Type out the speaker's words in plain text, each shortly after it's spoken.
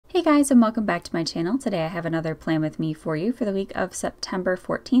Hey guys, and welcome back to my channel. Today I have another plan with me for you for the week of September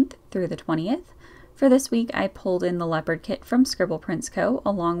 14th through the 20th. For this week I pulled in the Leopard kit from Scribble Prints Co.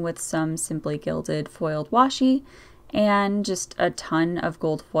 along with some Simply Gilded foiled washi and just a ton of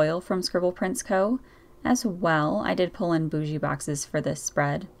gold foil from Scribble Prints Co. As well, I did pull in bougie boxes for this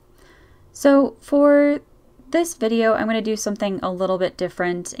spread. So for this video I'm going to do something a little bit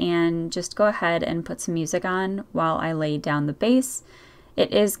different and just go ahead and put some music on while I lay down the base.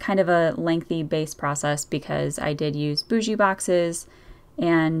 It is kind of a lengthy base process because I did use bougie boxes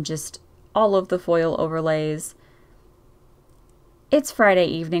and just all of the foil overlays. It's Friday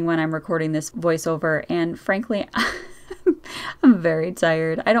evening when I'm recording this voiceover, and frankly, I'm very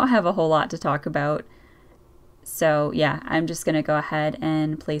tired. I don't have a whole lot to talk about. So yeah, I'm just going to go ahead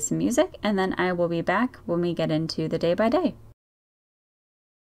and play some music, and then I will be back when we get into the day by day.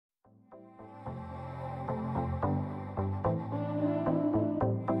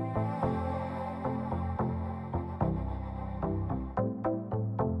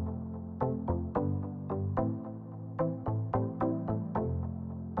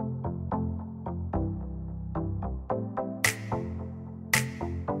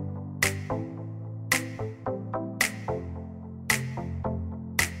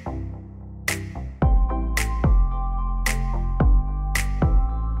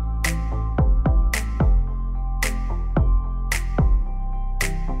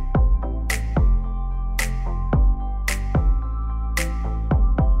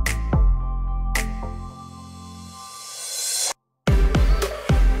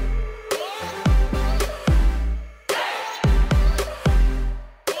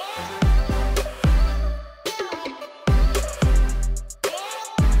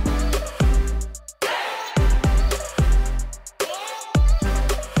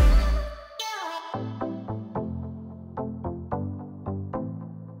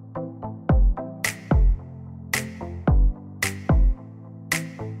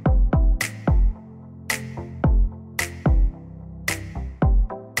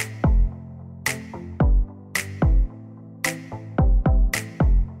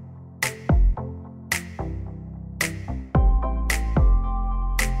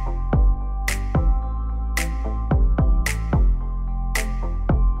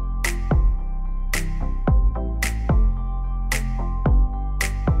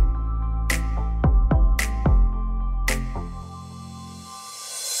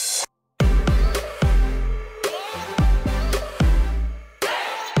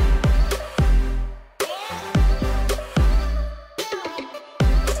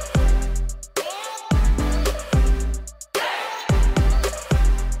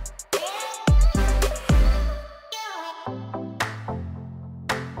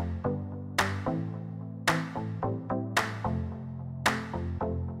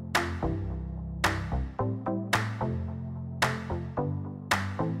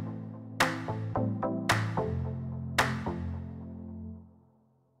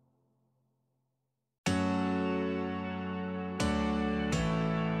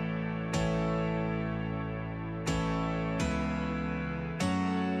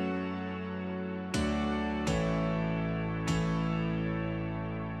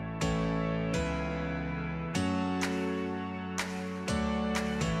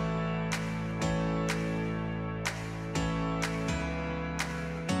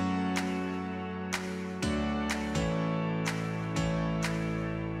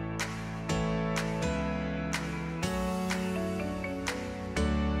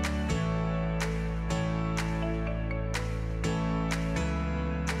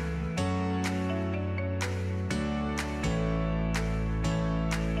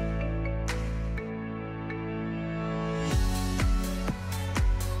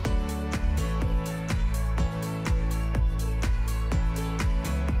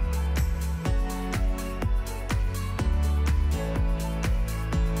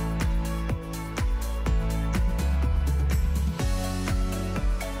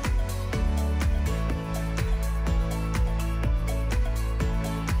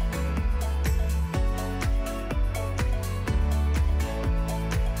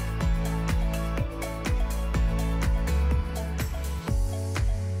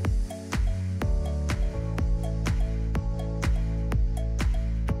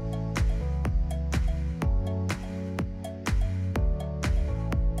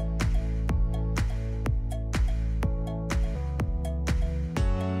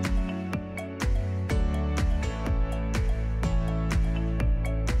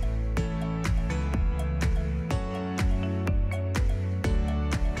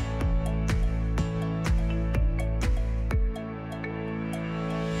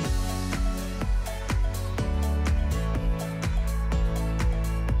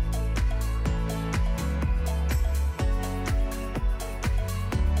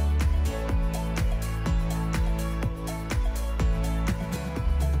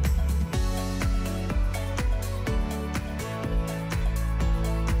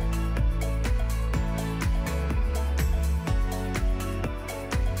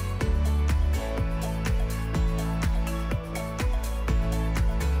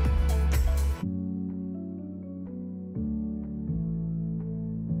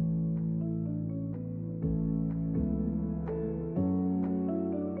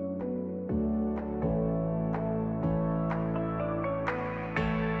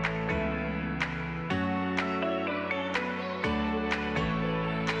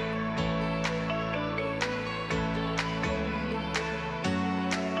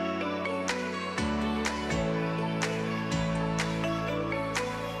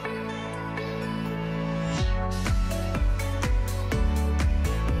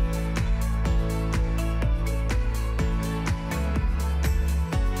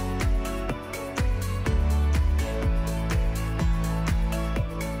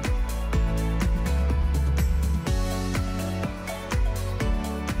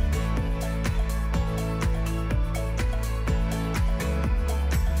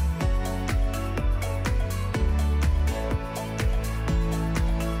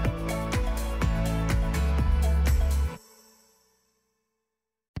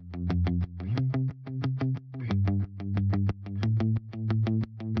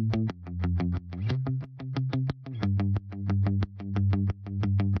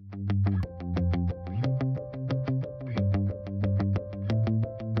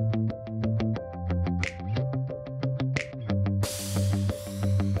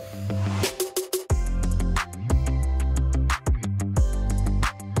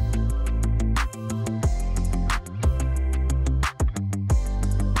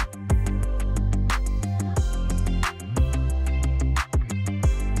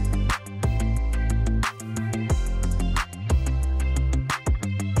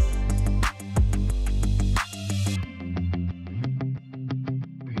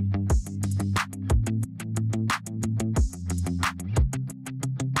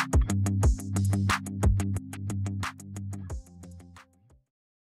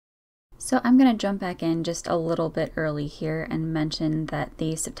 So I'm going to jump back in just a little bit early here and mention that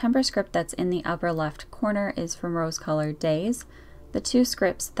the September script that's in the upper left corner is from Rose Colored Days. The two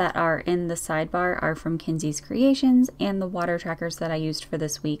scripts that are in the sidebar are from Kinsey's Creations, and the water trackers that I used for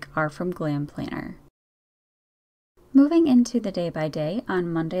this week are from Glam Planner. Moving into the day by day,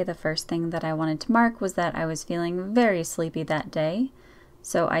 on Monday the first thing that I wanted to mark was that I was feeling very sleepy that day.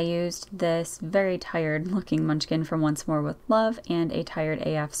 So I used this very tired looking munchkin from Once More with Love and a Tired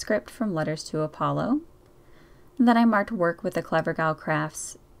AF script from Letters to Apollo. Then I marked work with a Clever Gal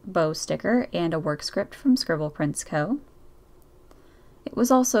Crafts bow sticker and a work script from Scribble Prints Co. It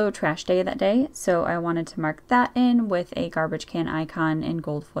was also trash day that day, so I wanted to mark that in with a garbage can icon in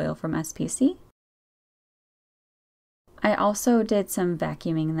gold foil from SPC. I also did some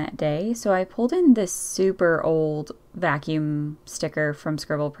vacuuming that day, so I pulled in this super old vacuum sticker from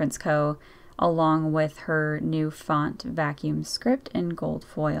Scribble Prints Co. along with her new font vacuum script in gold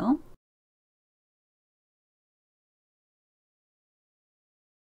foil.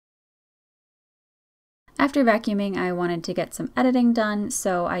 After vacuuming, I wanted to get some editing done,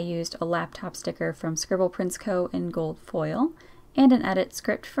 so I used a laptop sticker from Scribble Prints Co. in gold foil and an edit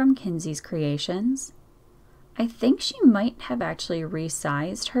script from Kinsey's Creations. I think she might have actually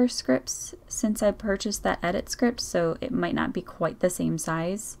resized her scripts since I purchased that edit script, so it might not be quite the same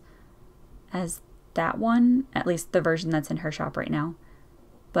size as that one, at least the version that's in her shop right now,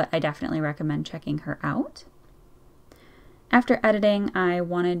 but I definitely recommend checking her out. After editing, I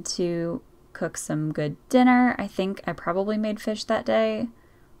wanted to cook some good dinner. I think I probably made fish that day,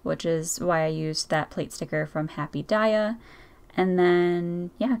 which is why I used that plate sticker from Happy Daya. And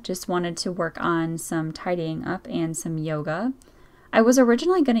then, yeah, just wanted to work on some tidying up and some yoga. I was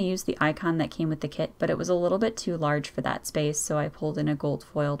originally going to use the icon that came with the kit, but it was a little bit too large for that space, so I pulled in a gold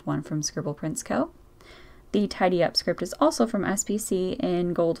foiled one from Scribble Prints Co. The Tidy Up script is also from SPC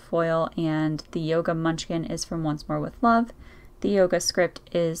in gold foil, and the Yoga Munchkin is from Once More with Love. The yoga script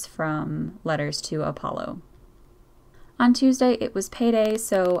is from Letters to Apollo. On Tuesday, it was payday,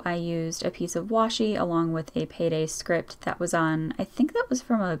 so I used a piece of washi along with a payday script that was on, I think that was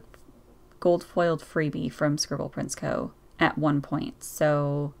from a gold foiled freebie from Scribble Prints Co. at one point,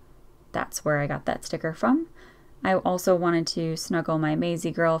 so that's where I got that sticker from. I also wanted to snuggle my Maisie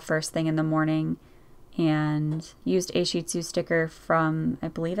girl first thing in the morning and used a Shih Tzu sticker from, I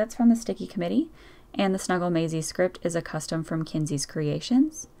believe that's from the Stickie Committee, and the Snuggle Maisie script is a custom from Kinsey's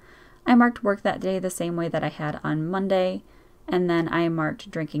Creations. I marked work that day the same way that I had on Monday, and then I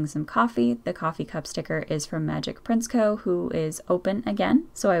marked drinking some coffee. The coffee cup sticker is from Magic Prints Co., who is open again,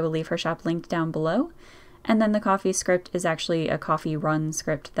 so I will leave her shop linked down below. And then the coffee script is actually a coffee run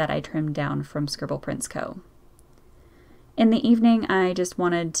script that I trimmed down from Scribble Prints Co. In the evening, I just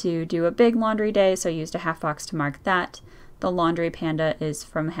wanted to do a big laundry day, so I used a half box to mark that. The laundry panda is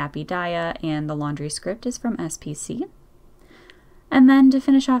from Happy Daya, and the laundry script is from SPC. And then to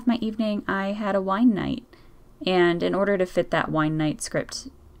finish off my evening, I had a wine night. And in order to fit that wine night script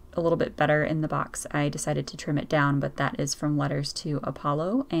a little bit better in the box, I decided to trim it down, but that is from Letters to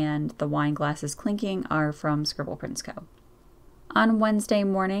Apollo, and the wine glasses clinking are from Scribble Prints Co. On Wednesday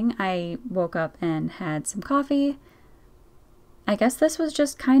morning, I woke up and had some coffee. I guess this was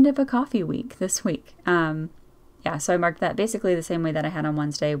just kind of a coffee week this week. Yeah, so I marked that basically the same way that I had on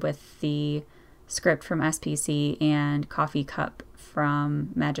Wednesday with the script from SPC and coffee cup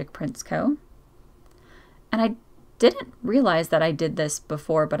from Magic Prints Co. And I didn't realize that I did this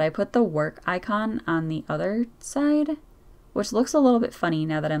before, but I put the work icon on the other side, which looks a little bit funny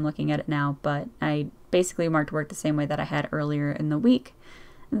now that I'm looking at it now, but I basically marked work the same way that I had earlier in the week.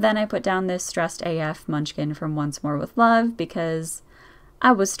 Then I put down this Stressed AF munchkin from Once More with Love because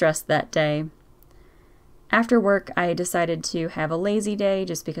I was stressed that day. After work, I decided to have a lazy day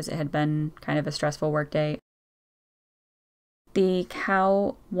just because it had been kind of a stressful work day. The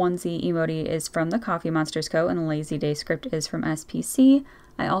cow onesie emoji is from the Coffee Monsters Co. and the Lazy Day script is from SPC.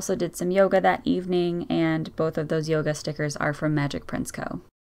 I also did some yoga that evening, and both of those yoga stickers are from Magic Prints Co.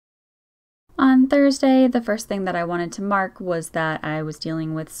 On Thursday, the first thing that I wanted to mark was that I was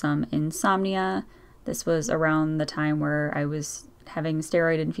dealing with some insomnia. This was around the time where I was having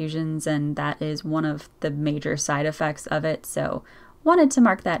steroid infusions, and that is one of the major side effects of it, so wanted to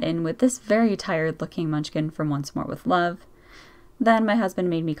mark that in with this very tired looking munchkin from Once More with Love. Then my husband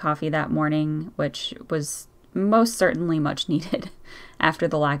made me coffee that morning, which was most certainly much needed after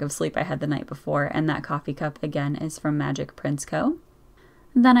the lack of sleep I had the night before, and that coffee cup again is from Magic Prints Co.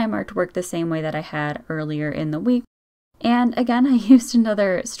 Then I marked work the same way that I had earlier in the week, and again I used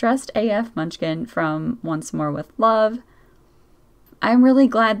another Stressed AF munchkin from Once More with Love. I'm really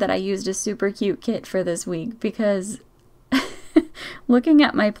glad that I used a super cute kit for this week because Looking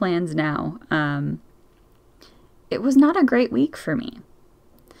at my plans now, it was not a great week for me.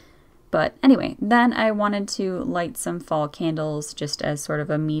 But anyway, then I wanted to light some fall candles just as sort of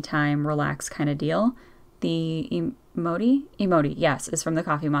a me time, relax kind of deal. The Emote, yes, is from the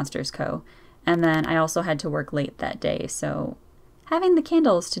Coffee Monsters Co. And then I also had to work late that day, so having the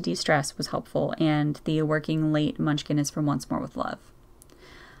candles to de-stress was helpful, and the working late munchkin is from Once More with Love.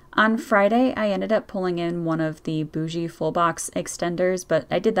 On Friday, I ended up pulling in one of the bougie full box extenders, but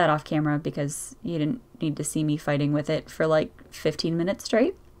I did that off camera because you didn't need to see me fighting with it for like 15 minutes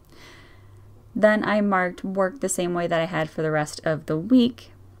straight. Then I marked work the same way that I had for the rest of the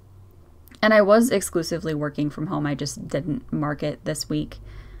week. And I was exclusively working from home, I just didn't mark it this week.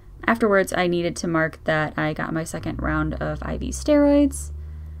 Afterwards, I needed to mark that I got my second round of IV steroids.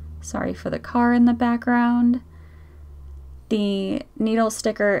 Sorry for the car in the background. The needle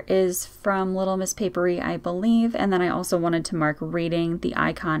sticker is from Little Miss Papery, I believe, and then I also wanted to mark reading. The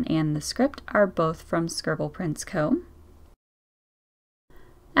icon and the script are both from Scribble Prints Co.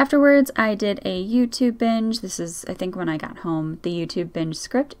 Afterwards, I did a YouTube binge. This is, I think, when I got home. The YouTube binge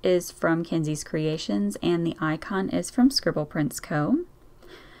script is from Kinsey's Creations, and the icon is from Scribble Prints Co.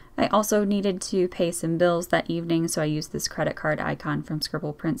 I also needed to pay some bills that evening, so I used this credit card icon from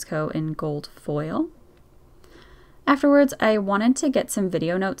Scribble Prints Co. in gold foil. Afterwards, I wanted to get some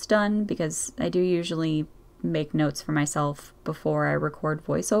video notes done because I do usually make notes for myself before I record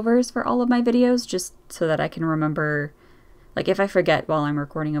voiceovers for all of my videos, just so that I can remember, like if I forget while I'm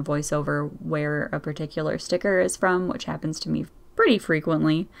recording a voiceover where a particular sticker is from, which happens to me pretty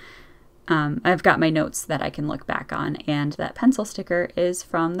frequently, I've got my notes that I can look back on, and that pencil sticker is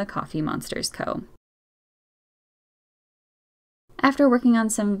from the Coffee Monsters Co. After working on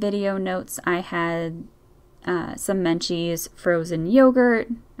some video notes, I had some Menchie's frozen yogurt.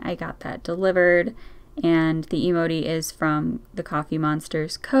 I got that delivered, and the emoji is from the Coffee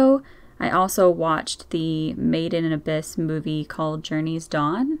Monsters Co. I also watched the Made in an Abyss movie called Journey's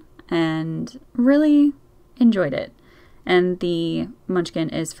Dawn and really enjoyed it. And the munchkin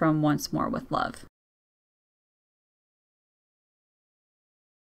is from Once More with Love.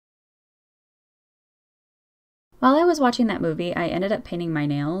 While I was watching that movie, I ended up painting my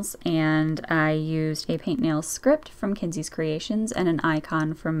nails, and I used a paint nail script from Kinsey's Creations and an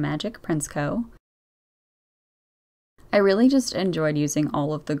icon from Magic Prints Co. I really just enjoyed using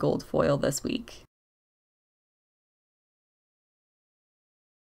all of the gold foil this week.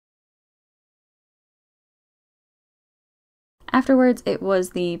 Afterwards, it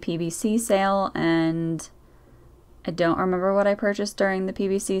was the PVC sale, and I don't remember what I purchased during the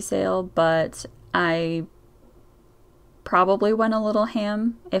PVC sale, but I probably went a little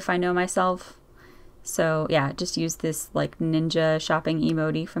ham if I know myself. So yeah, just use this like ninja shopping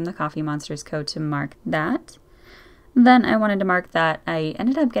emoji from the Coffee Monsters Co. to mark that. Then I wanted to mark that I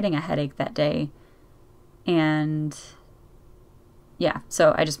ended up getting a headache that day, and yeah,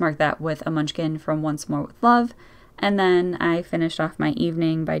 so I just marked that with a munchkin from Once More with Love. And then I finished off my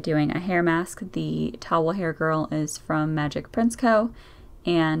evening by doing a hair mask. The Towel Hair Girl is from Magic Prints Co.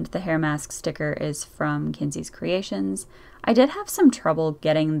 and the hair mask sticker is from Kinsey's Creations. I did have some trouble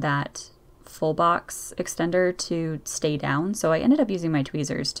getting that full box extender to stay down, so I ended up using my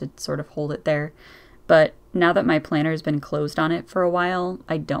tweezers to sort of hold it there. But now that my planner's been closed on it for a while,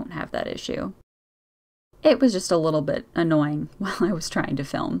 I don't have that issue. It was just a little bit annoying while I was trying to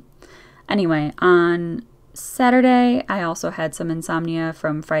film. Anyway, on Saturday, I also had some insomnia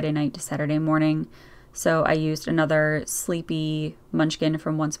from Friday night to Saturday morning, so I used another sleepy munchkin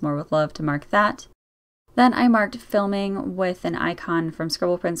from Once More with Love to mark that. Then I marked filming with an icon from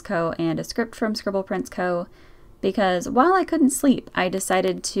Scribble Prints Co. and a script from Scribble Prints Co. because while I couldn't sleep, I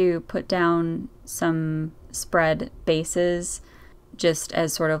decided to put down some spread bases just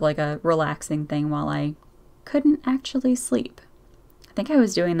as sort of like a relaxing thing while I couldn't actually sleep. I think I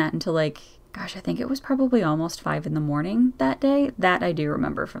was doing that until like, gosh, I think it was probably almost 5 in the morning that day. That I do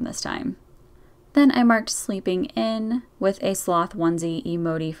remember from this time. Then I marked sleeping in with a sloth onesie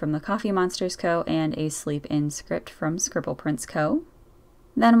emoji from the Coffee Monsters Co. and a sleep in script from Scribble Prints Co.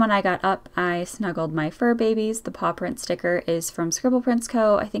 Then when I got up, I snuggled my fur babies. The paw print sticker is from Scribble Prints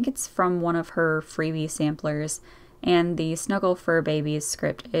Co. I think it's from one of her freebie samplers. And the Snuggle Fur Babies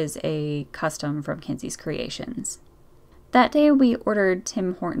script is a custom from Kinsey's Creations. That day we ordered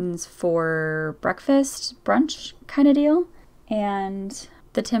Tim Hortons for breakfast, brunch kind of deal. And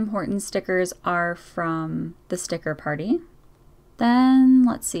the Tim Hortons stickers are from the sticker party. Then,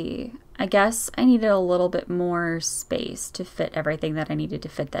 let's see, I guess I needed a little bit more space to fit everything that I needed to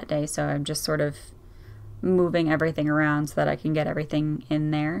fit that day. So I'm just sort of moving everything around so that I can get everything in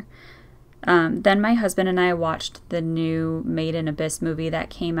there. Then my husband and I watched the new Made in Abyss movie that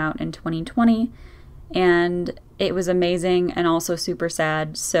came out in 2020, and it was amazing and also super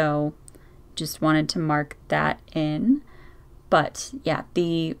sad, so just wanted to mark that in. But yeah,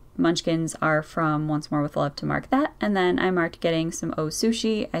 the munchkins are from Once More with Love to mark that, and then I marked getting some O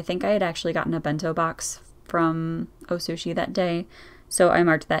Sushi. I think I had actually gotten a bento box from O Sushi that day, so I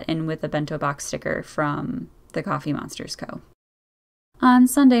marked that in with a bento box sticker from the Coffee Monsters Co. On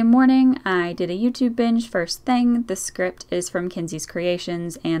Sunday morning, I did a YouTube binge first thing. The script is from Kinsey's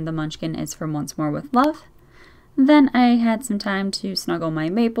Creations and the munchkin is from Once More with Love. Then I had some time to snuggle my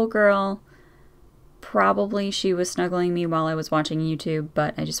maple girl. Probably she was snuggling me while I was watching YouTube,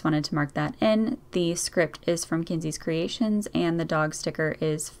 but I just wanted to mark that in. The script is from Kinsey's Creations and the dog sticker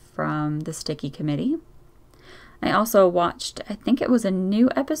is from the Stickie Committee. I also watched, I think it was a new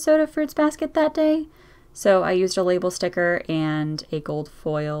episode of Fruits Basket that day. So I used a label sticker and a gold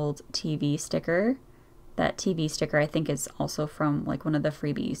foiled TV sticker. That TV sticker I think is also from like one of the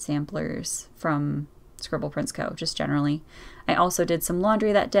freebie samplers from Scribble Prints Co. just generally. I also did some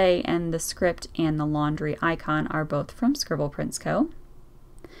laundry that day, and the script and the laundry icon are both from Scribble Prints Co.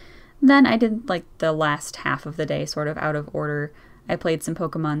 Then I did like the last half of the day sort of out of order. I played some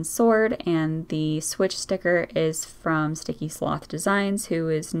Pokemon Sword, and the Switch sticker is from Sloth Designs, who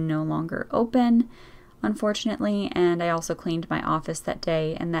is no longer open, unfortunately, and I also cleaned my office that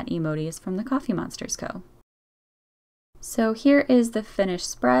day, and that emoji is from the Coffee Monsters Co. So here is the finished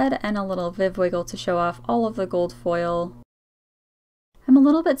spread and a little Viv wiggle to show off all of the gold foil. I'm a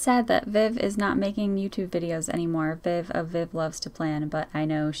little bit sad that Viv is not making YouTube videos anymore. Viv of Viv Loves to Plan, but I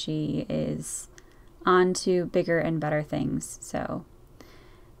know she is on to bigger and better things. So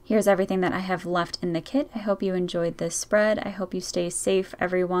here's everything that I have left in the kit. I hope you enjoyed this spread. I hope you stay safe,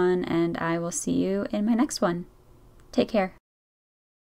 everyone, and I will see you in my next one. Take care.